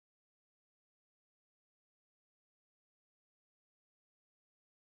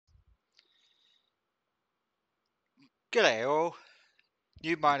G'day all,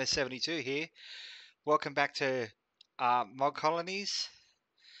 new minus 72 here. Welcome back to ModColonies,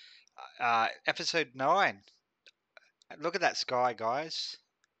 episode 9. Look at that sky, guys.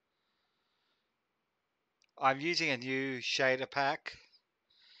 I'm using a new shader pack.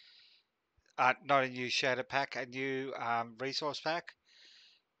 Not a new shader pack, a new resource pack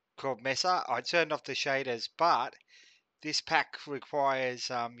called Mesa. I turned off the shaders, but this pack requires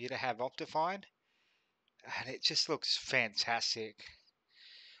you to have Optifine, and it just looks fantastic.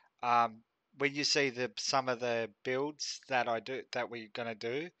 When you see some of the builds that we're gonna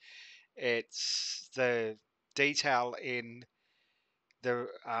do, it's the detail in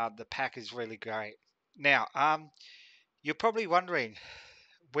the pack is really great. Now, you're probably wondering,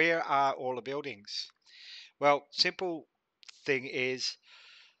 where are all the buildings? Well, simple thing is,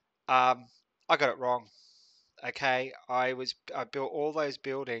 I got it wrong. Okay, I built all those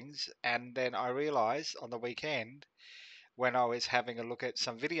buildings, and then I realized on the weekend when I was having a look at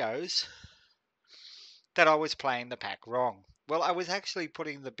some videos that I was playing the pack wrong. Well, I was actually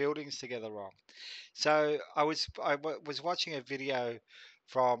putting the buildings together wrong. So I was watching a video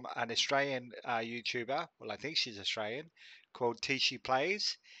from an Australian YouTuber. Well, I think she's Australian, called Tishi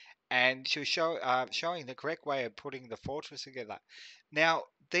Plays, and she was showing the correct way of putting the fortress together. Now,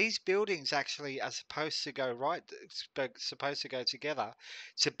 these buildings actually are supposed to go right, supposed to go together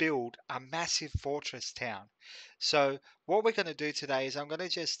to build a massive fortress town. So what we're going to do today is I'm going to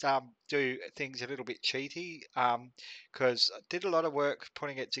just do things a little bit cheaty because I did a lot of work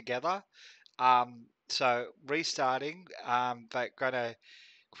putting it together. So restarting, but going to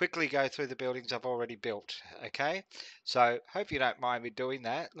quickly go through the buildings I've already built. Okay, so hope you don't mind me doing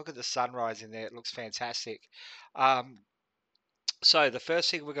that. Look at the sunrise in there; it looks fantastic. Um, so the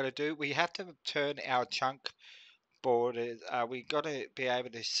first thing we're going to do, we have to turn our chunk borders. We got to be able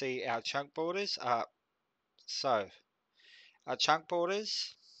to see our chunk borders. So our chunk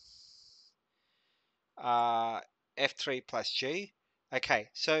borders are F3 plus G. Okay,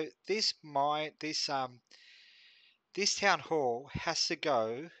 so this town hall has to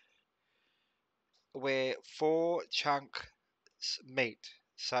go where 4 chunks meet.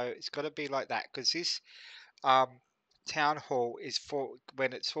 So it's got to be like that because this um, town hall is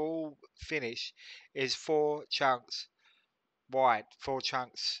when it's all finished, is 4 chunks wide, 4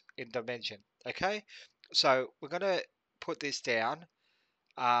 chunks in dimension. Okay, so we're going to put this down.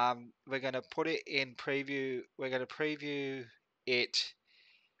 We're going to put it in preview. We're going to preview it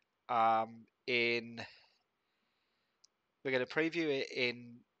in. We're going to preview it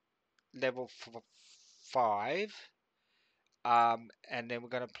in level 5. And then we're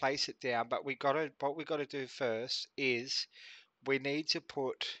going to place it down. But what we got to do first is we need to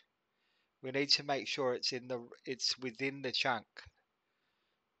put, we need to make sure it's within the chunk.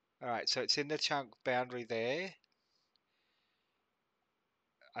 All right, so it's in the chunk boundary there.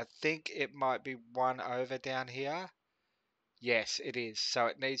 I think it might be 1 over down here. Yes, it is. So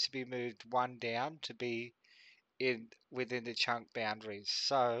it needs to be moved 1 down to be within the chunk boundaries.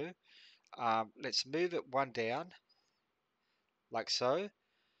 So let's move it 1 down, like so,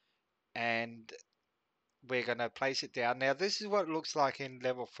 and we're going to place it down. Now this is what it looks like in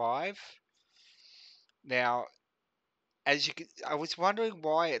level 5. Now, as you can, I was wondering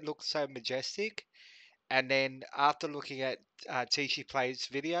why it looked so majestic, and then after looking at Tishi Play's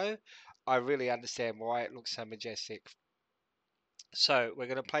video, I really understand why it looks so majestic. So we're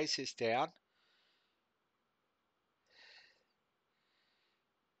going to place this down.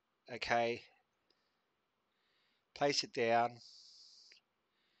 Okay, place it down.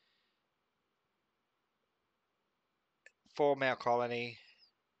 Form our colony,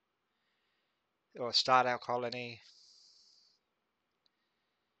 or start our colony.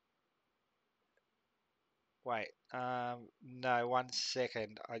 Wait, no, 1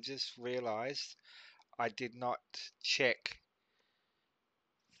 second. I just realized I did not check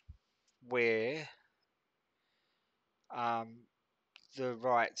where the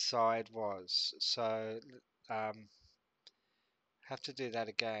right side was. So have to do that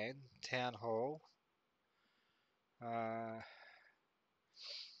again. Town hall. Uh,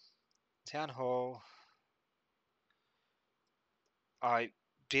 town hall. I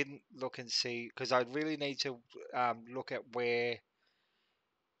didn't look and see because I really need to look at where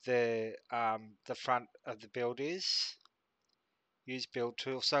the front of the build is. Use build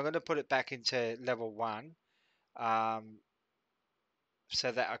tool. So I'm going to put it back into level 1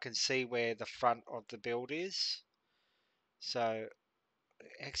 so that I can see where the front of the build is. So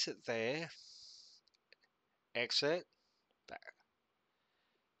exit there. Exit. Back.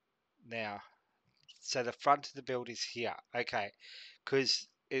 Now, so the front of the build is here. Okay, because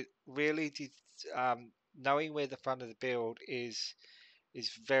it really did. knowing where the front of the build is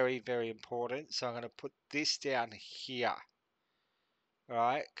very, very important. So I'm going to put this down here,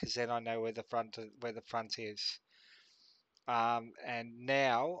 right? Because then I know where the front is. And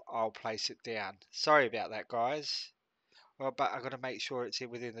now I'll place it down. Sorry about that, guys. Well, but I've got to make sure it's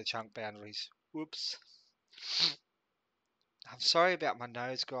within the chunk boundaries. Whoops. I'm sorry about my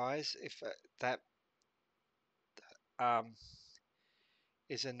nose, guys. If that um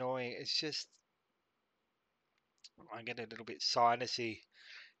is annoying, it's just I get a little bit sinusy.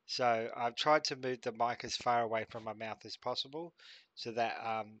 So I've tried to move the mic as far away from my mouth as possible, so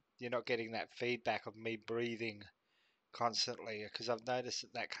that you're not getting that feedback of me breathing constantly, because I've noticed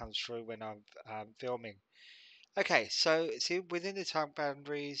that comes through when I'm filming. Okay, so see within the chunk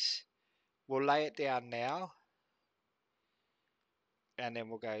boundaries, we'll lay it down now, and then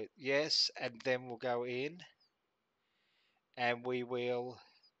we'll go yes, and then we'll go in, and we will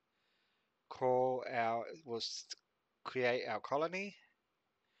create our colony.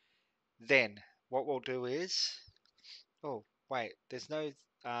 Then what we'll do is, oh wait, there's no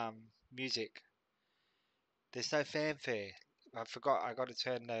music, there's no fanfare. I forgot, I got to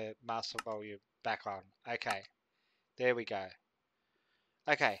turn the master volume back on. Okay, there we go.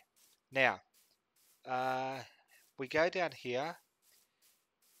 Okay, now we go down here.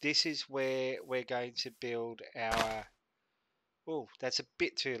 This is where we're going to build our. Oh, that's a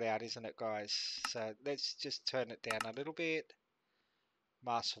bit too loud, isn't it, guys? So let's just turn it down a little bit.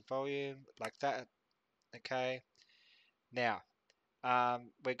 Master volume, like that. Okay. Now,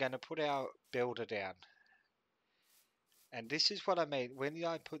 we're going to put our builder down. And this is what I mean. When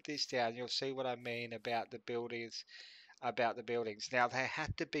I put this down, you'll see what I mean about the buildings. Now, they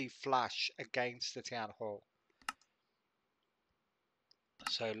have to be flush against the town hall.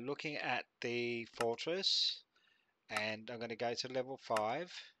 So looking at the fortress, and I'm going to go to level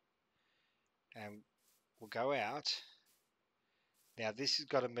 5, and we'll go out. Now this has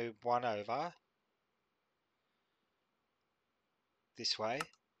got to move one over this way,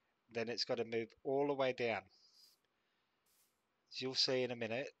 then it's got to move all the way down. As you'll see in a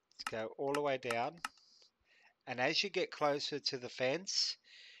minute, let's go all the way down, and as you get closer to the fence,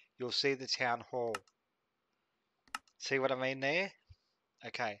 you'll see the town hall. See what I mean there?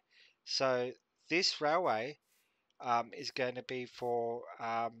 Okay, so this railway is going to be for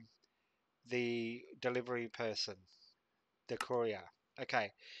the delivery person, the courier.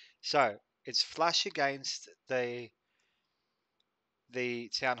 Okay, so it's flush against the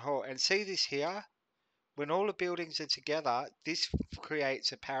town hall, and see this here. When all the buildings are together, this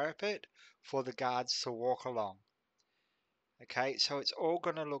creates a parapet for the guards to walk along. Okay, so it's all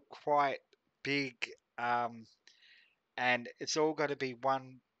going to look quite big, and it's all going to be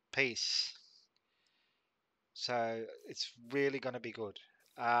one piece. So it's really going to be good.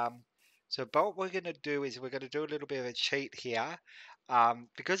 So what we're going to do is we're going to do a little bit of a cheat here.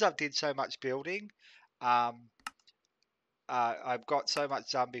 Because I've did so much building, I've got so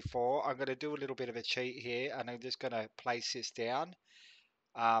much done before, I'm going to do a little bit of a cheat here, and I'm just going to place this down,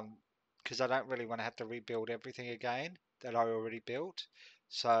 because I don't really want to have to rebuild everything again that I already built.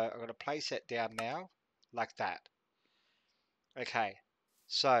 So I'm going to place it down now, like that. Okay,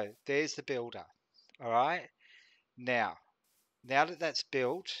 so there's the builder. All right, now that that's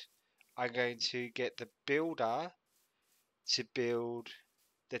built, I'm going to get the builder to build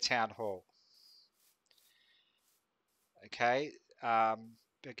the town hall. Okay,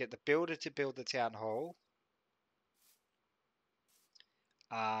 get the builder to build the town hall.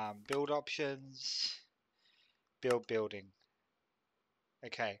 Build options, build building.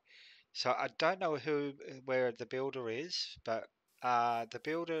 Okay, so I don't know where the builder is, but the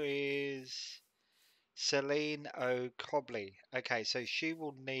builder is Celine O'Cobley. Okay, so she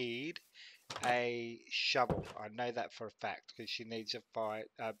will need a shovel. I know that for a fact because she needs to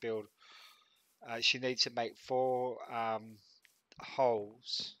build. She needs to make 4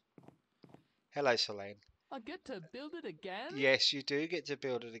 holes. Hello, Celine. I get to build it again? Yes, you do get to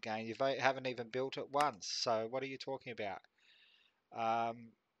build it again. You haven't even built it once. So what are you talking about?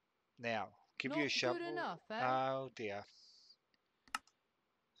 Now, give you a Not shovel. good enough, eh? Oh dear.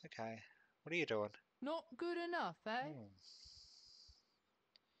 Okay. What are you doing? Not good enough, eh?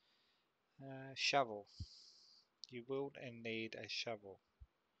 Shovel. You will need a shovel.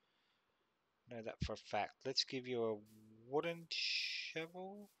 Know that for a fact. Let's give you a wooden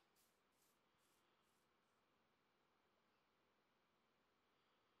shovel.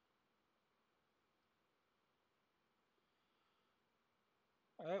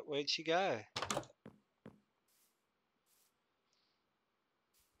 Oh, where'd she go?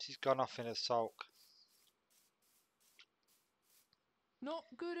 She's gone off in a sulk. Not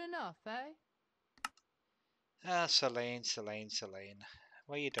good enough, eh? Ah, Celine, Celine, Celine.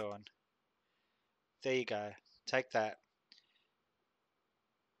 What are you doing? There you go. Take that.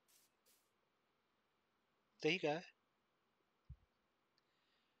 There you go.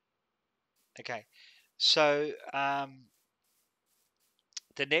 Okay. So,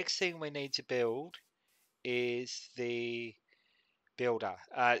 the next thing we need to build is the builder,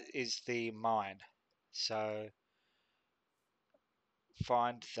 is the mine. So,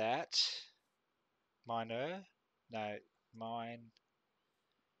 find that. Miner. No, mine.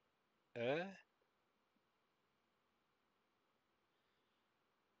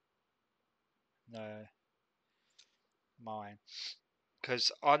 No, mine.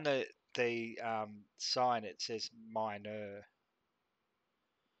 Because on the sign it says miner.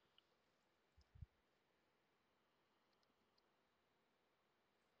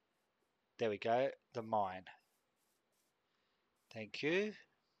 There we go. The mine. Thank you.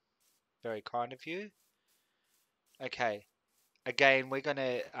 Very kind of you. Okay. Again, we're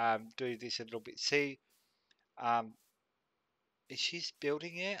gonna do this a little bit. See, um, is she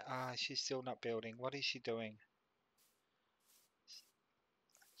building it? Ah, she's still not building. What is she doing?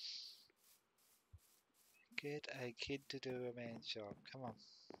 Get a kid to do a man's job. Come on.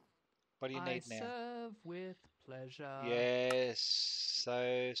 What do you I need now? serve with pleasure. Yes,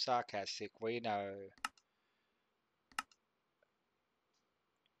 so sarcastic. We know.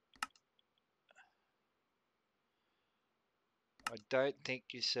 I don't think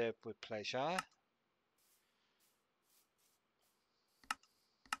you serve with pleasure.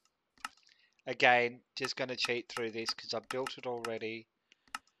 Again, just going to cheat through this because I've built it already.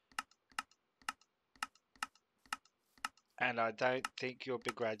 And I don't think you'll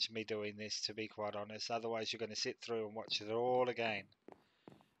begrudge me doing this, to be quite honest. Otherwise, you're going to sit through and watch it all again.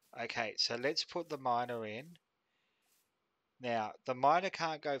 Okay, so let's put the miner in. Now, the miner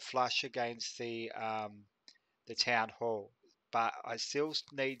can't go flush against the town hall, but I still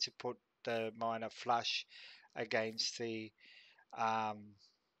need to put the miner against the um,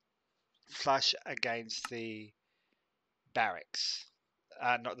 flush against the barracks.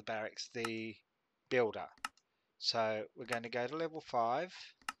 Not the barracks, the builder. So we're going to go to level 5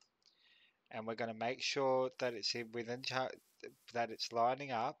 and we're going to make sure that it's in within that it's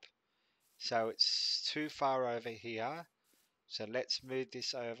lining up. So it's too far over here. So let's move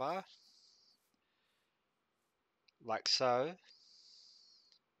this over like so.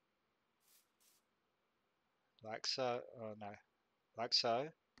 Like so. Oh no. Like so. I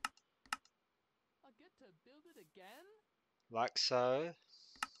get to build it again? Like so.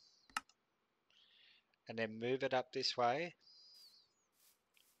 And then move it up this way.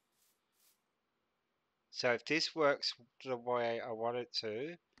 So if this works the way I want it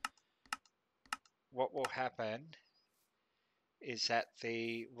to, what will happen is that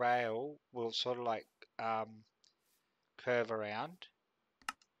the rail will sort of like curve around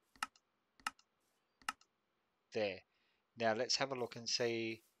there. Now let's have a look and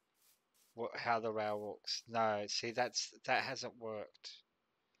see how the rail looks. No, see that hasn't worked.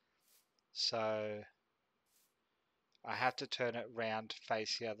 So I have to turn it round to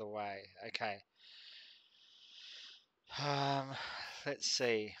face the other way. Okay. Um, let's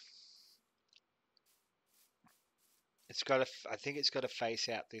see. It's got to. I think it's got to face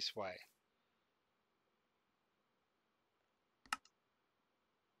out this way.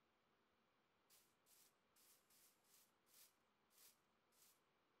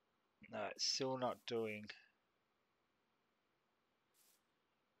 No, it's still not doing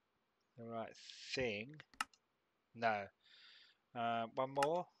the right thing. No. One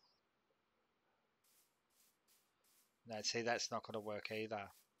more. No, see, that's not going to work either.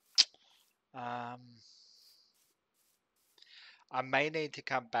 Um, I may need to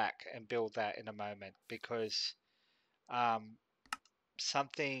come back and build that in a moment because um,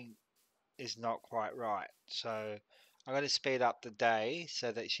 something is not quite right. So I'm going to speed up the day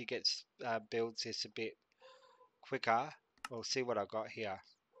so that she gets builds this a bit quicker. We'll see what I got here.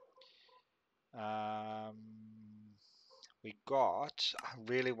 Um, we got. I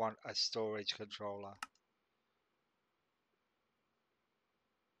really want a storage controller.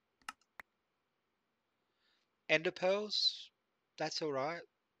 Ender pearls. That's all right.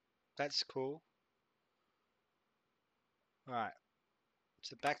 That's cool. Right.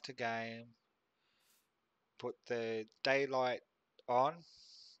 So back to game. Put the daylight on.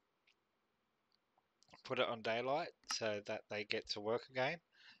 Put it on daylight so that they get to work again.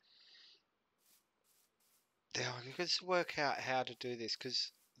 Now I can just work out how to do this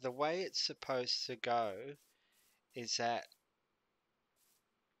because the way it's supposed to go is that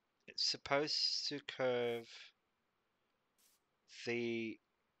it's supposed to curve the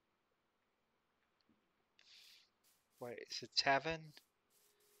Wait, it's a tavern.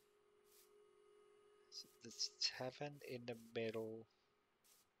 This tavern in the middle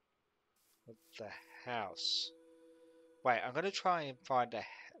of the house. Wait, I'm gonna try and find a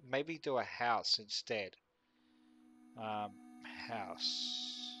maybe do a house instead.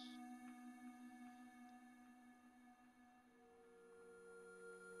 House.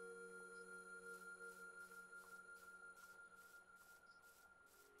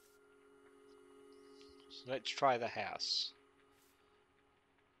 So let's try the house.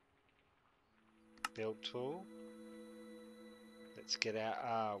 Build tool. Let's get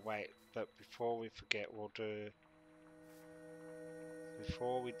out. Wait, but before we forget, we'll do.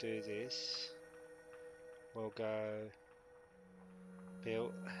 Before we do this, we'll go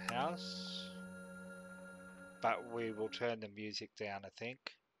build house. But we will turn the music down, I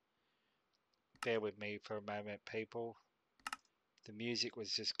think. Bear with me for a moment, people. The music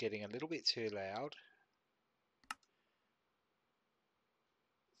was just getting a little bit too loud.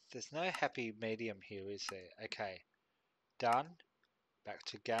 There's no happy medium here, is there? Okay, done. Back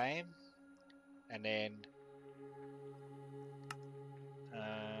to game. And then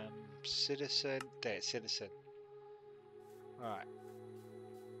citizen. There, citizen. Alright.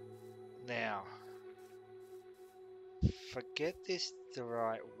 Now, forget this the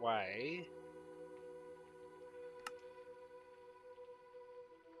right way.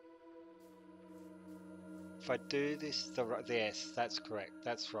 If I do this the right, yes, that's correct.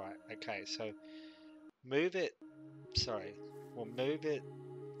 That's right. Okay, so move it. Sorry, we'll move it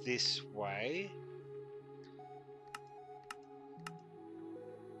this way.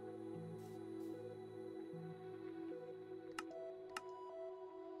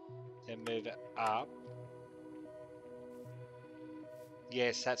 Then move it up.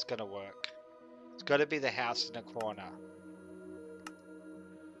 Yes, that's gonna work. It's got to be the house in the corner.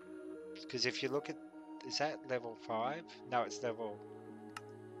 Because if you look at, is that level 5? No, it's level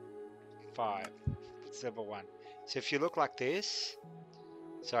 5. It's level 1. So if you look like this,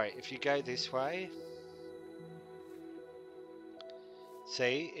 sorry, if you go this way,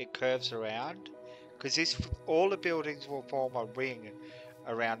 see, it curves around. Because this, all the buildings will form a ring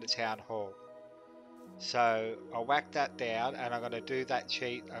around the town hall. So I'll whack that down, and I'm going to do that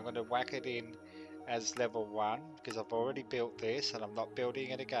cheat. I'm going to whack it in as level 1 because I've already built this and I'm not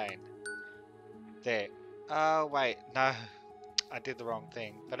building it again. There. Oh wait, no, I did the wrong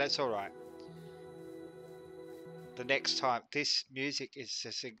thing, but that's alright. The next time, this music is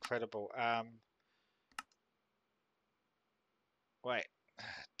just incredible. Wait,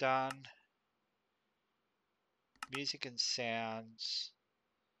 done. Music and sounds.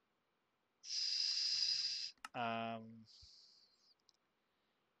 I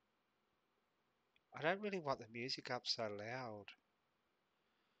don't really want the music up so loud.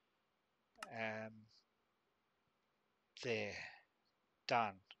 There,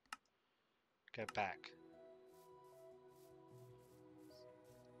 done. Go back.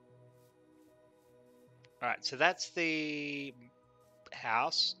 Alright, so that's the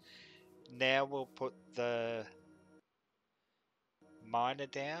house. Now we'll put the miner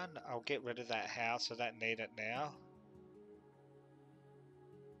down. I'll get rid of that house. I don't need it now.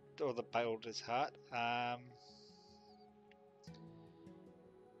 Or the builder's hut.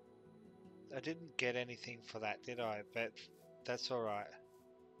 I didn't get anything for that, did I? But that's alright.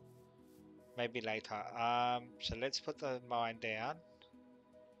 Maybe later. So let's put the mine down.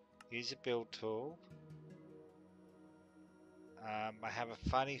 Use a build tool. I have a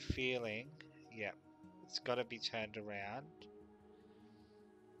funny feeling. Yep. It's got to be turned around.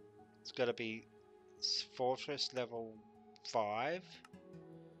 It's got to be fortress level 5.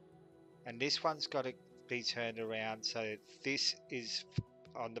 And this one's got to be turned around so this is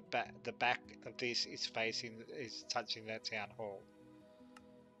on the back. The back of this is touching that town hall.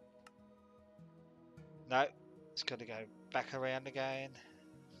 No, it's got to go back around again.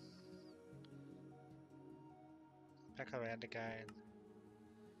 Back around again.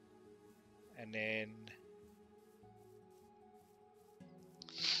 And then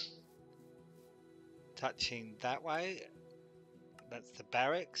touching that way. That's the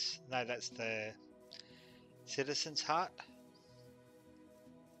barracks. No, that's the citizen's hut.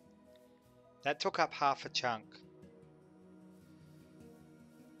 That took up half a chunk.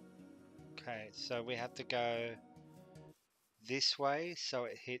 Okay, so we have to go this way so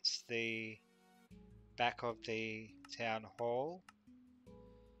it hits the back of the town hall.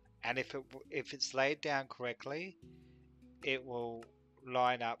 And if it's laid down correctly, it will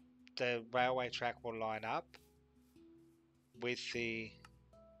line up. The railway track will line up with the.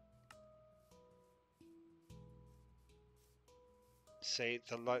 See,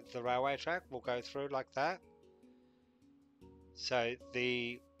 the railway track will go through like that. So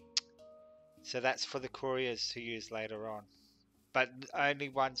that's for the couriers to use later on, but only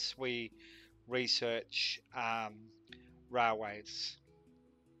once we research railways.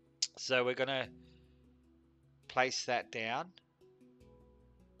 So we're gonna place that down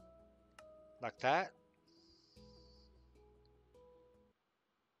like that,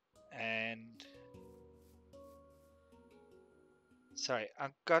 and sorry,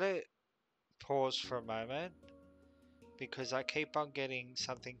 I've got to pause for a moment because I keep on getting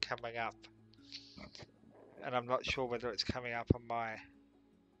something coming up and I'm not sure whether it's coming up on my,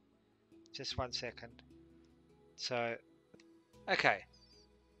 just 1 second. So okay,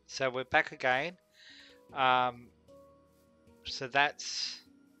 so we're back again. So that's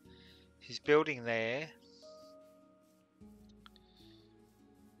his building there.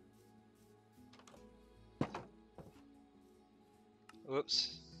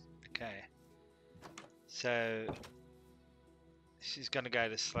 Oops. Okay. So she's gonna go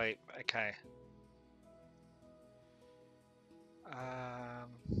to sleep. Okay.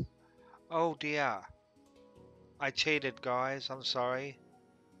 Oh dear. I cheated, guys. I'm sorry.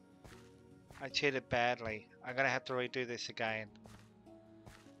 I cheated badly. I'm gonna have to redo this again.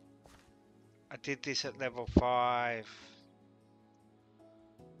 I did this at level 5.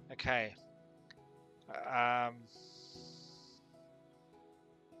 Okay. Um.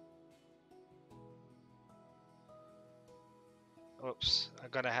 Oops. I'm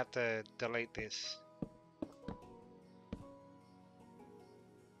gonna have to delete this.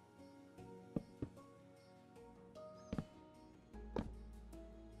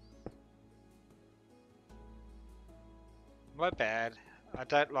 My bad. I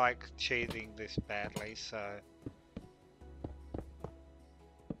don't like cheating this badly, so...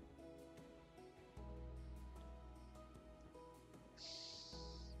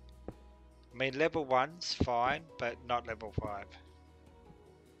 I mean, level 1's fine, but not level 5.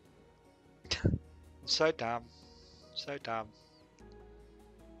 I'm so dumb. So dumb.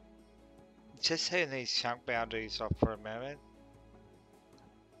 Just turn these chunk boundaries off for a moment.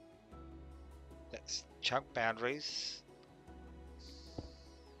 That's chunk boundaries.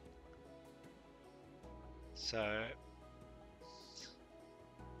 So...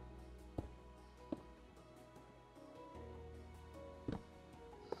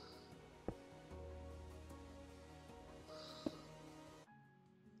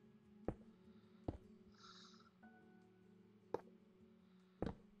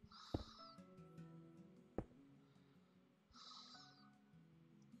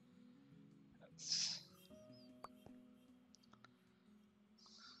 That's...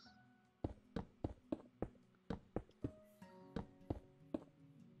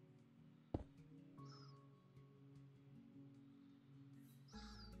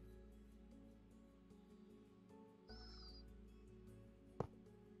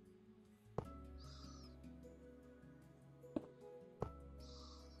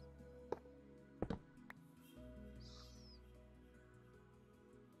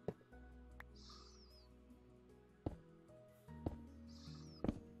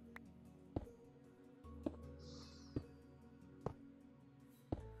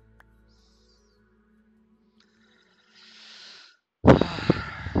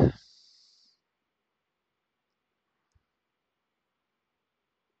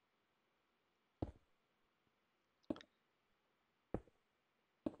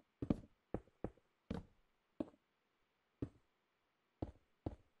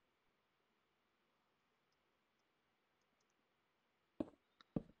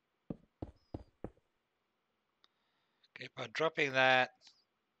 Keep on dropping that.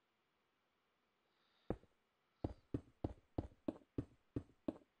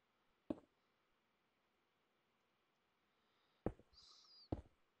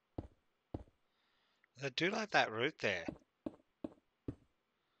 I do like that route there.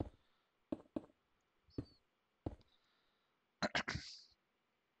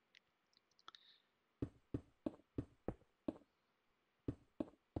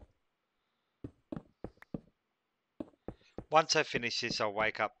 Once I finish this, I'll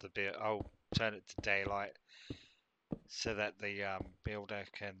wake up the bit. I'll turn it to daylight so that the builder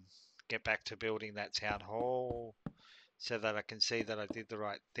can get back to building that town hall, so that I can see that I did the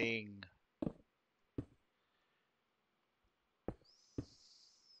right thing.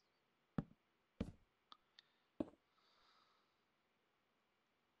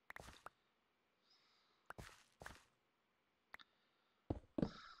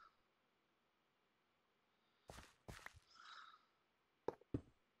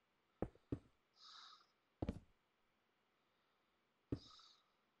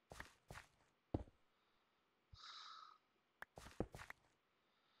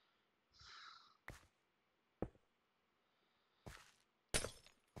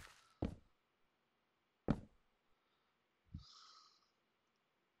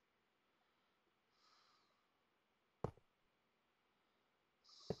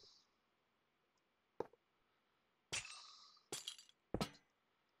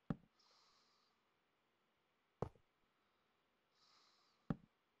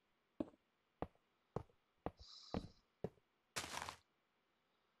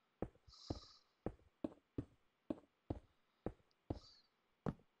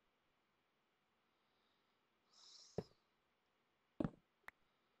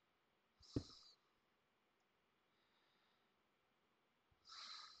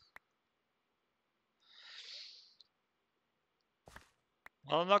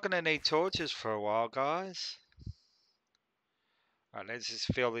 Well, I'm not going to need torches for a while, guys. Alright, let's just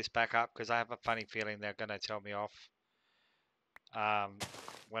fill this back up because I have a funny feeling they're going to tell me off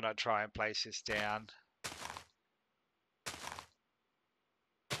when I try and place this down.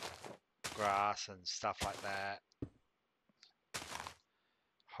 Grass and stuff like that.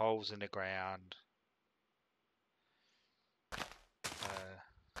 Holes in the ground.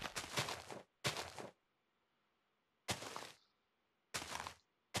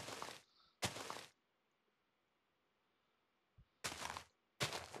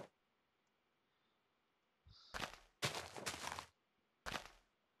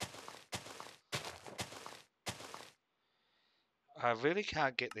 I really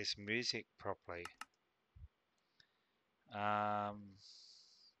can't get this music properly.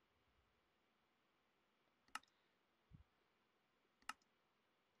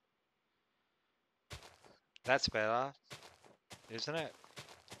 That's better, isn't it?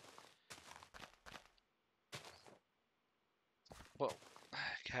 Well,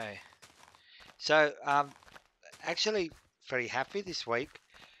 okay. So, actually very happy this week.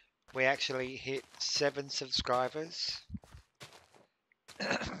 We actually hit 7 subscribers.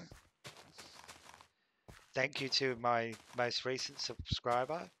 Thank you to my most recent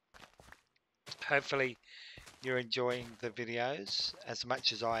subscriber. Hopefully you're enjoying the videos as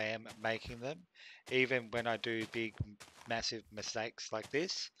much as I am making them, even when I do big, massive mistakes like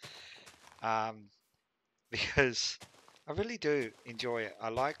this, because I really do enjoy it. I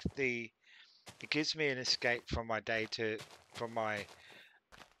like it gives me an escape from my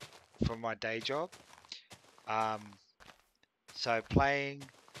from my day job. So playing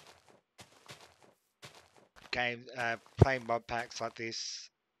playing mod packs like this,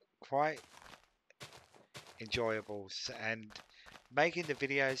 quite enjoyable, and making the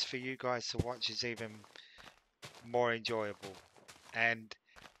videos for you guys to watch is even more enjoyable. And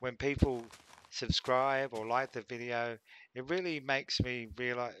when people subscribe or like the video, it really makes me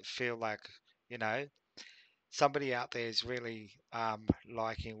feel like, you know, somebody out there is really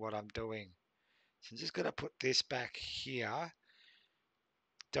liking what I'm doing. So I'm just going to put this back here.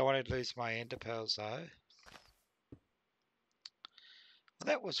 Don't want to lose my ender pearls though. Well,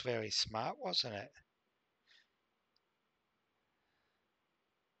 that was very smart, wasn't it?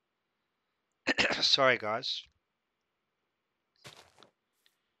 Sorry guys.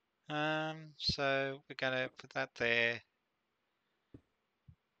 So we're gonna put that there.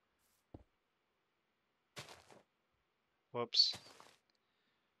 Whoops.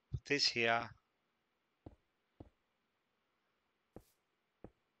 Put this here.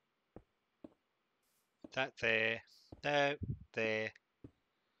 That there. No, there.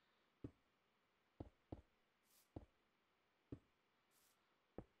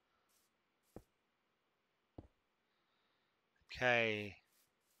 Okay.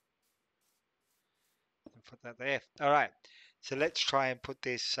 Put that there. Alright. So let's try and put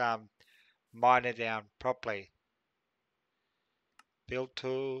this miner down properly. Build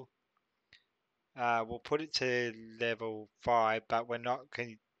tool. We'll put it to level 5, but we're not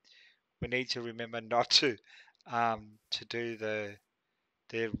we need to remember not to do the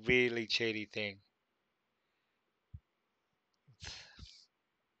really cheaty thing.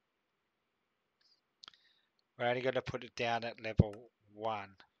 We're only going to put it down at level 1.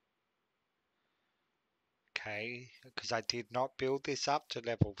 Okay, because I did not build this up to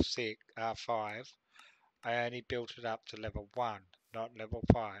level 5. I only built it up to level 1, not level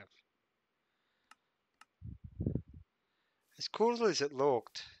 5. As cool as it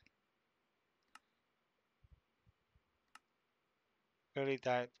looked, really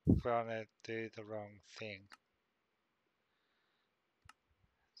don't want to do the wrong thing.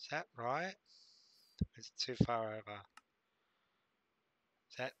 Is that right? It's too far over.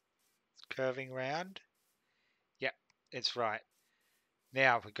 Is that curving round? Yep, it's right.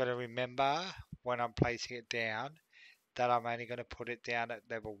 Now we've got to remember when I'm placing it down that I'm only going to put it down at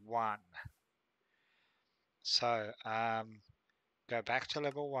level 1. So go back to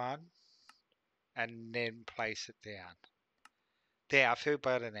level 1 and then place it down. There, I feel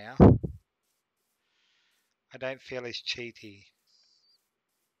better now. I don't feel as cheaty.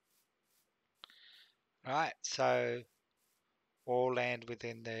 Right, so all land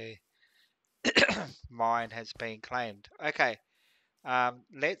within the mine has been claimed. Okay,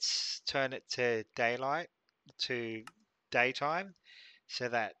 let's turn it to daytime, so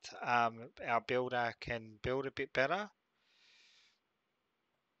that our builder can build a bit better.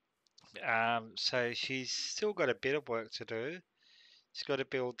 So she's still got a bit of work to do. She's got to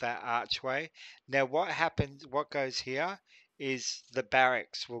build that archway. Now what happens, what goes here is the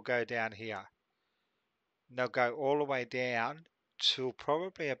barracks will go down here. They'll go all the way down till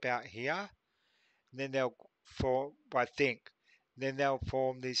probably about here. And then they'll form, I think, then they'll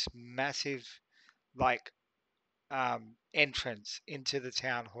form this massive like entrance into the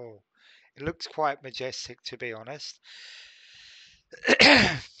town hall. It looks quite majestic, to be honest.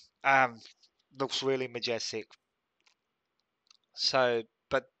 um, Looks really majestic. So,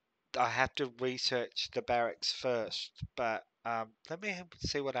 but I have to research the barracks first. But let me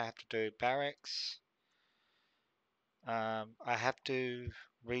see what I have to do. Barracks. I have to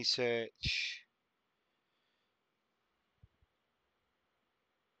research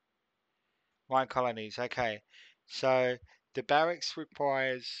MineColonies. Okay, so the barracks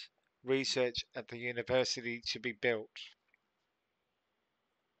requires research at the university to be built.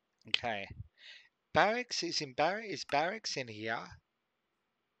 Okay, barracks is in is barracks in here.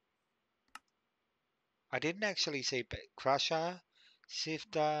 I didn't actually see crusher,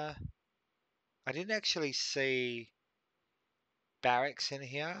 sifter. I didn't actually see barracks in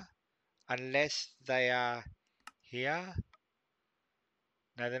here unless they are here.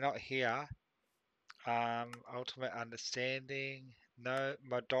 No, they're not here. Ultimate understanding. No,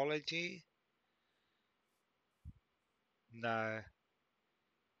 modology. No,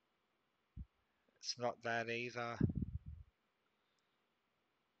 it's not that either.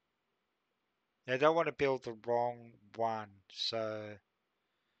 They don't want to build the wrong one, so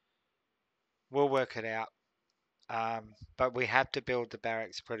we'll work it out. But we have to build the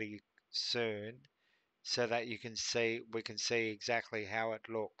barracks pretty soon so that we can see exactly how it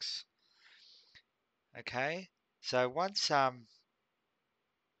looks. Okay, so once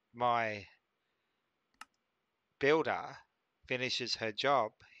my builder finishes her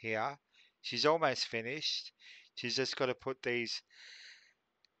job here, she's almost finished. She's just got to put these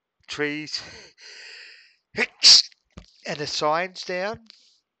trees and the signs down,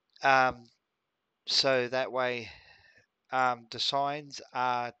 um, so that way the signs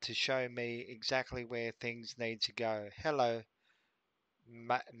are to show me exactly where things need to go. Hello,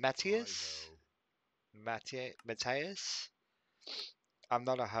 Matthias? Matthias? I'm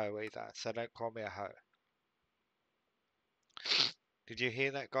not a hoe either, so don't call me a hoe. Did you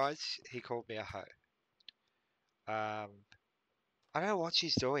hear that, guys? He called me a hoe. I don't know what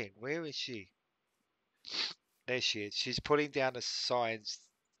she's doing. Where is she? There she is. She's putting down the signs.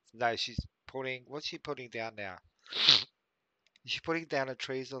 No, she's putting. What's she putting down now? Is she putting down the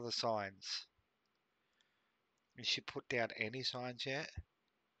trees or the signs? Has she put down any signs yet?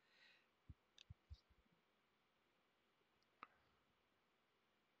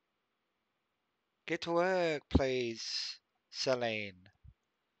 Get to work, please, Celine.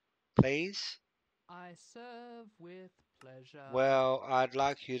 Please? I serve with pleasure. Well, I'd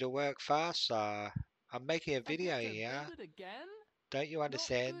like you to work faster. I'm making a I video get to here. build it again? Don't you Not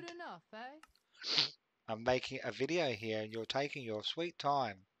understand? good enough, eh? I'm making a video here and you're taking your sweet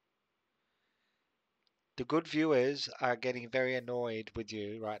time. The good viewers are getting very annoyed with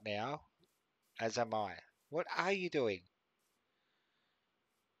you right now, as am I. What are you doing?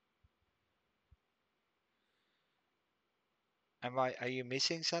 Are you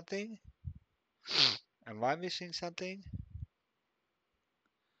missing something? Am I missing something?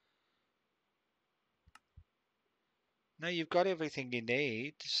 No, you've got everything you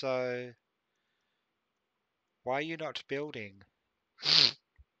need, so why are you not building?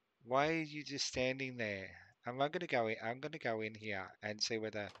 Why are you just standing there? I'm gonna go in. I'm gonna go in here and see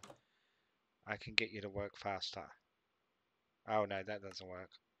whether I can get you to work faster. Oh no, that doesn't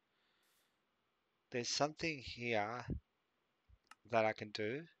work. There's something here that I can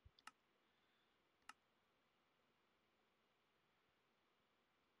do.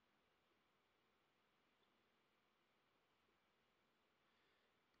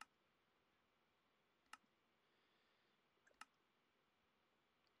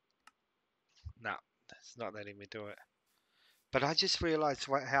 No, it's not letting me do it. But I just realized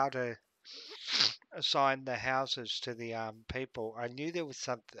how to assign the houses to the people. I knew there was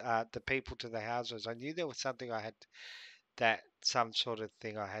the people to the houses. I knew there was something I had some sort of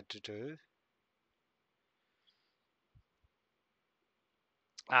thing I had to do.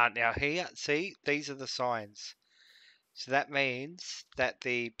 Now here, see, these are the signs. So that means that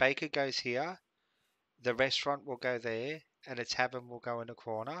the baker goes here, the restaurant will go there, and a tavern will go in the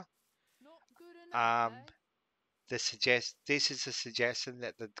corner. Not good enough, Um, eh? this is a suggestion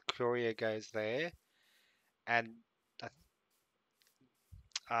that the courier goes there, and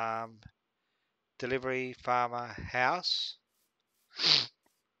um, delivery farmer house.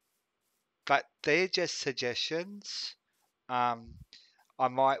 But they're just suggestions. Um, I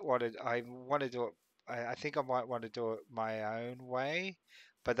want to do it. I think I might want to do it my own way,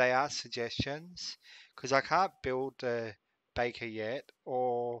 but they are suggestions because I can't build baker yet,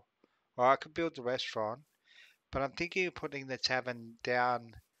 or I could build the restaurant, but I'm thinking of putting the tavern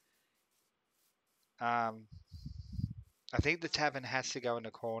down. Um, I think the tavern has to go in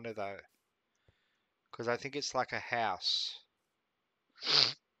the corner though, because I think it's like a house.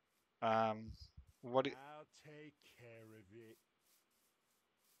 Um, what? I'll take care of it.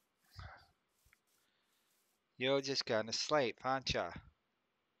 You're just going to sleep, aren't you? Hi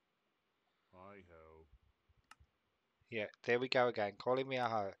ho. Yeah, there we go again, calling me a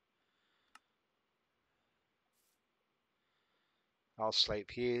hoe. I'll sleep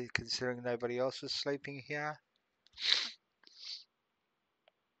here, considering nobody else is sleeping here.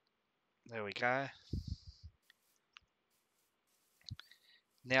 There we go.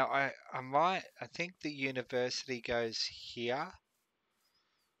 Now I think the university goes here.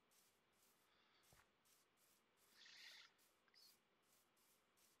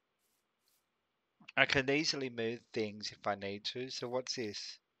 I can easily move things if I need to. So what's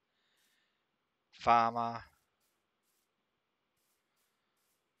this? Farmer.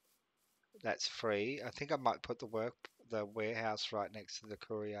 That's free. I think I might put the warehouse right next to the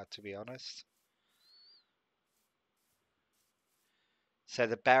courier, to be honest. So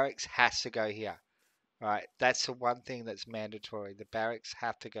the barracks has to go here. Right, that's the one thing that's mandatory. The barracks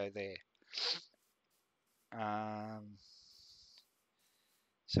have to go there.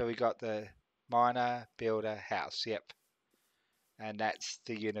 So we got the miner, builder, house. Yep. And that's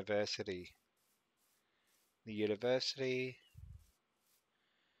the university. The university,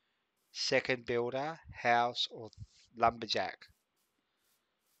 second builder, house, or lumberjack.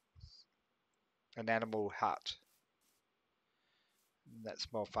 An animal hut.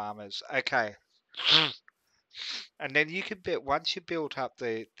 That's more farmers. Okay. And then you can build, once you build up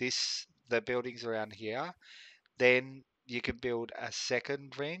the buildings around here, then you can build a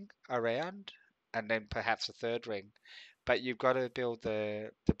second ring around, and then perhaps a third ring. But you've got to build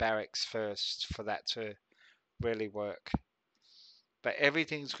the barracks first for that to really work. But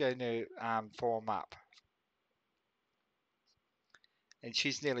everything's going to form up. And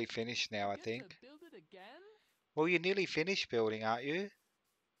she's nearly finished now, I get think. to build it again? Well, you're nearly finished building, aren't you?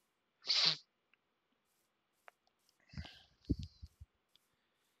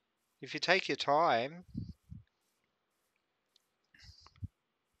 If you take your time.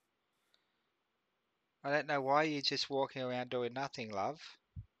 I don't know why you're just walking around doing nothing, love.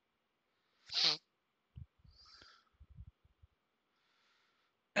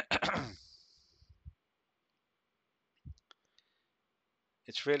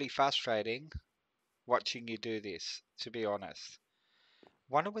 It's really frustrating watching you do this, to be honest.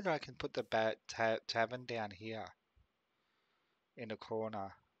 Wonder whether I can put the tavern down here in a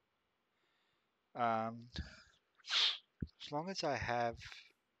corner. As long as I have...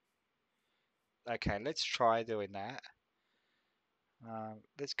 Okay, let's try doing that.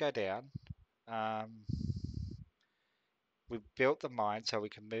 Let's go down. We've built the mine so we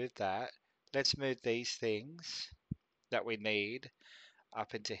can move that. Let's move these things that we need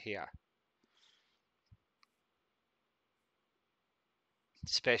up into here.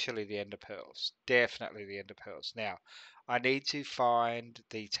 Especially the ender pearls. Definitely the ender pearls. Now, I need to find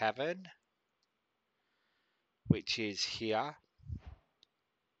the tavern, which is here.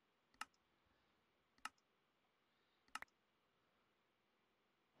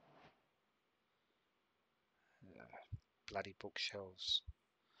 Bloody bookshelves.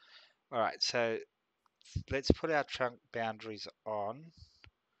 Alright, so let's put our trunk boundaries on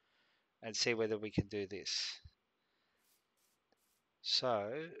and see whether we can do this.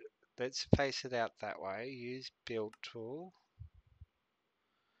 So, let's face it out that way. Use build tool.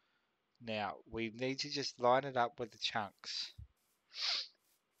 Now, we need to just line it up with the chunks.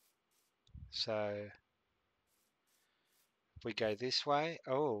 So, if we go this way,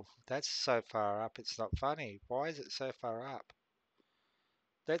 oh, that's so far up, it's not funny. Why is it so far up?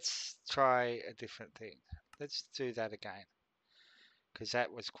 Let's try a different thing. Let's do that again, because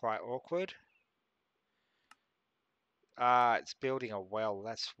that was quite awkward. It's building a well,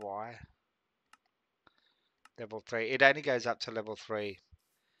 that's why. Level 3. It only goes up to level 3.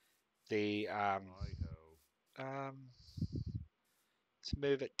 The Hi ho. let's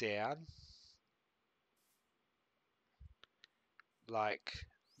move it down like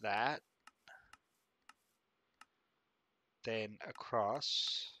that. Then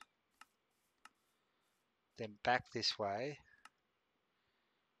across. Then back this way.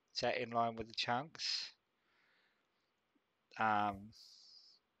 Is that in line with the chunks?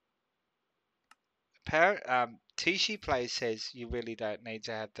 Tishi Play says you really don't need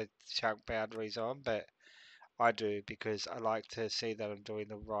to have the chunk boundaries on, but I do because I like to see that I'm doing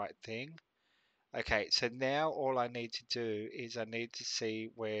the right thing. Okay, so now all I need to do is I need to see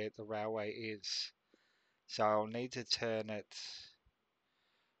where the railway is. So I'll need to turn it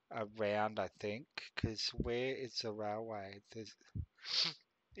around, I think, because where is the railway?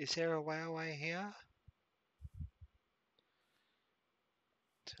 Is there a railway here?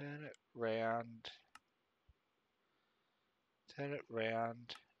 Turn it round. Turn it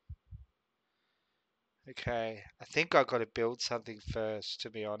round. Okay, I think I've got to build something first, to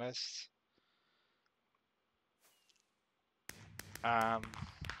be honest. I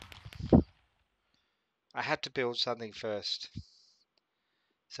had to build something first,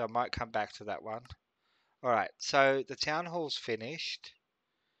 so I might come back to that one. Alright, so the town hall's finished.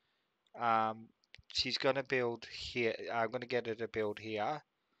 She's going to build here. I'm going to get her to build here.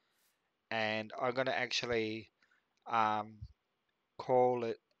 And I'm going to actually call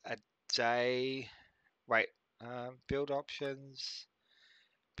it a day. Wait, build options,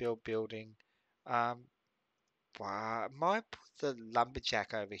 build building. I might put the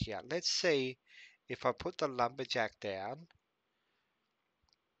lumberjack over here. Let's see if I put the lumberjack down.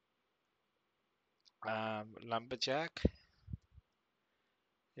 Lumberjack.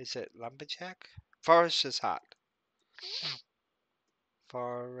 Is it lumberjack? Forester's hut.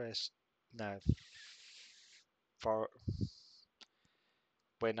 Forest. No. For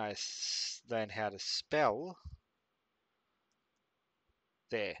when I learn how to spell.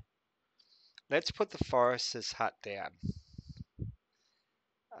 There. Let's put the forester's hut down.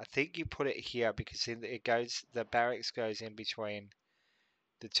 I think you put it here because it goes. The barracks goes in between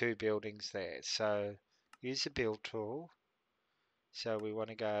the two buildings there. So use the build tool. So we want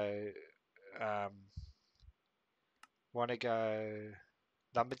to go.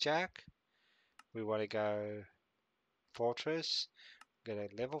 Lumberjack. We want to go fortress. Go to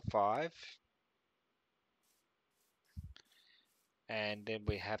level 5. And then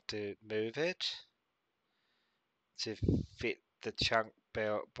we have to move it to fit the chunk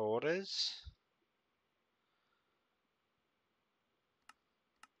borders.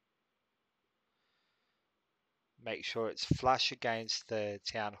 Make sure it's flush against the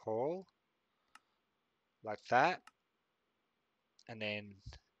town hall, like that. And then,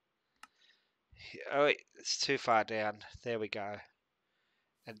 oh wait, it's too far down. There we go.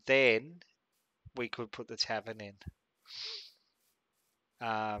 And then we could put the tavern in.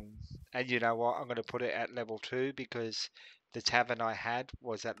 And you know what? I'm going to put it at level 2 because the tavern I had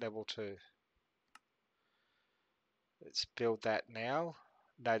was at level 2. Let's build that now.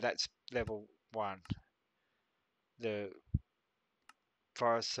 No, that's level 1. The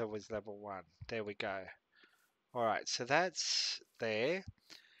forester was level 1. There we go. Alright, so that's there.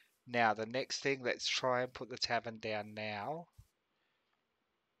 Now, the next thing, let's try and put the tavern down now.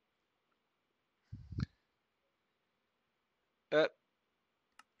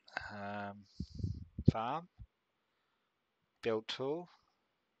 Farm. Build tool.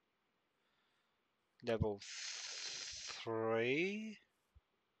 Level 3.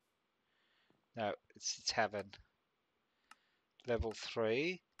 No, it's the tavern. Level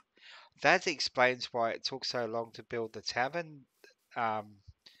 3. That explains why it took so long to build the tavern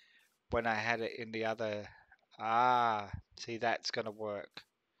when I had it in the other. See, that's going to work.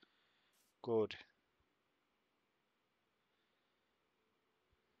 Good.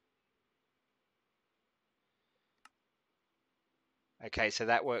 Okay, so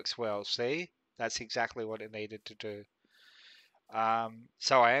that works well. See? That's exactly what it needed to do.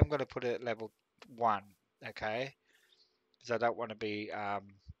 So I am going to put it at level 1, okay? Because I don't want to be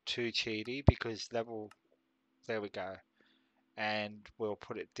too cheaty because there we go. And we'll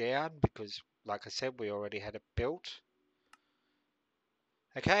put it down because, like I said, we already had it built.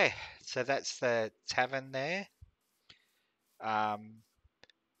 Okay, so that's the tavern there.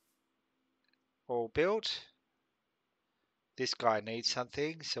 All built. This guy needs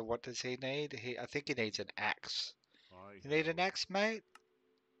something, so what does he need? I think he needs an axe. You need an axe, mate?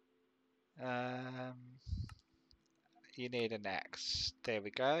 You need an axe. There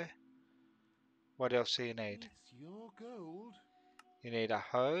we go. What else do you need? It's your gold. You need a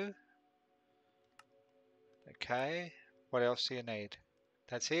hoe. Okay. What else do you need?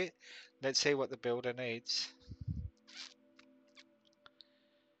 That's it. Let's see what the builder needs.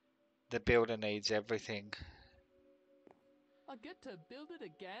 The builder needs everything. I get to build it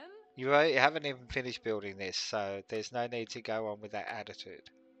again? You haven't even finished building this, so there's no need to go on with that attitude.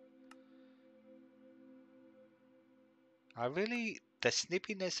 The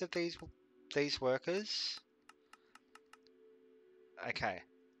snippiness of these workers. Okay.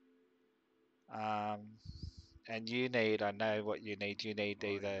 And you need, I know what you need. You need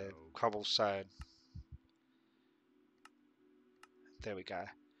either cobblestone. There we go.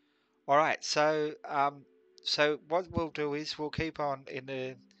 All right, so what we'll do is we'll keep on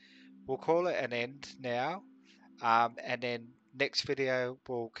we'll call it an end now, and then next video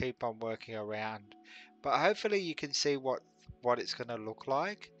we'll keep on working around. But hopefully you can see what it's going to look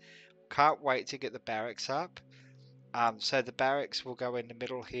like. Can't wait to get the barracks up. So the barracks will go in the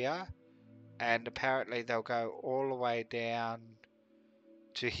middle here, and apparently they'll go all the way down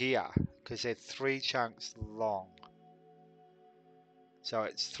to here because they're 3 chunks long. So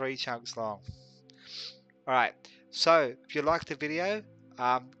it's 3 chunks long. Alright, so if you liked the video,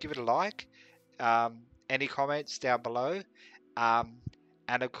 give it a like. Any comments down below. And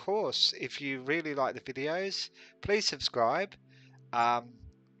of course, if you really like the videos, please subscribe. I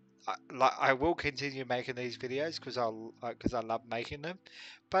will continue making these videos because I love making them.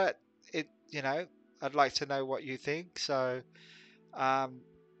 But I'd like to know what you think. So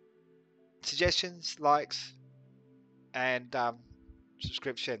suggestions, likes, and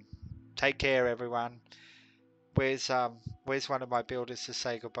subscription. Take care, everyone. Where's one of my builders to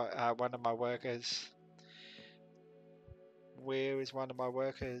say goodbye? One of my workers. Where is one of my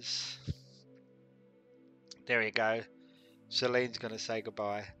workers? There you go. Celine's gonna say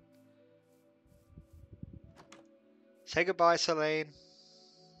goodbye. Say goodbye, Celine.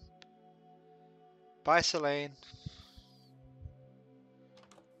 Bye, Celine.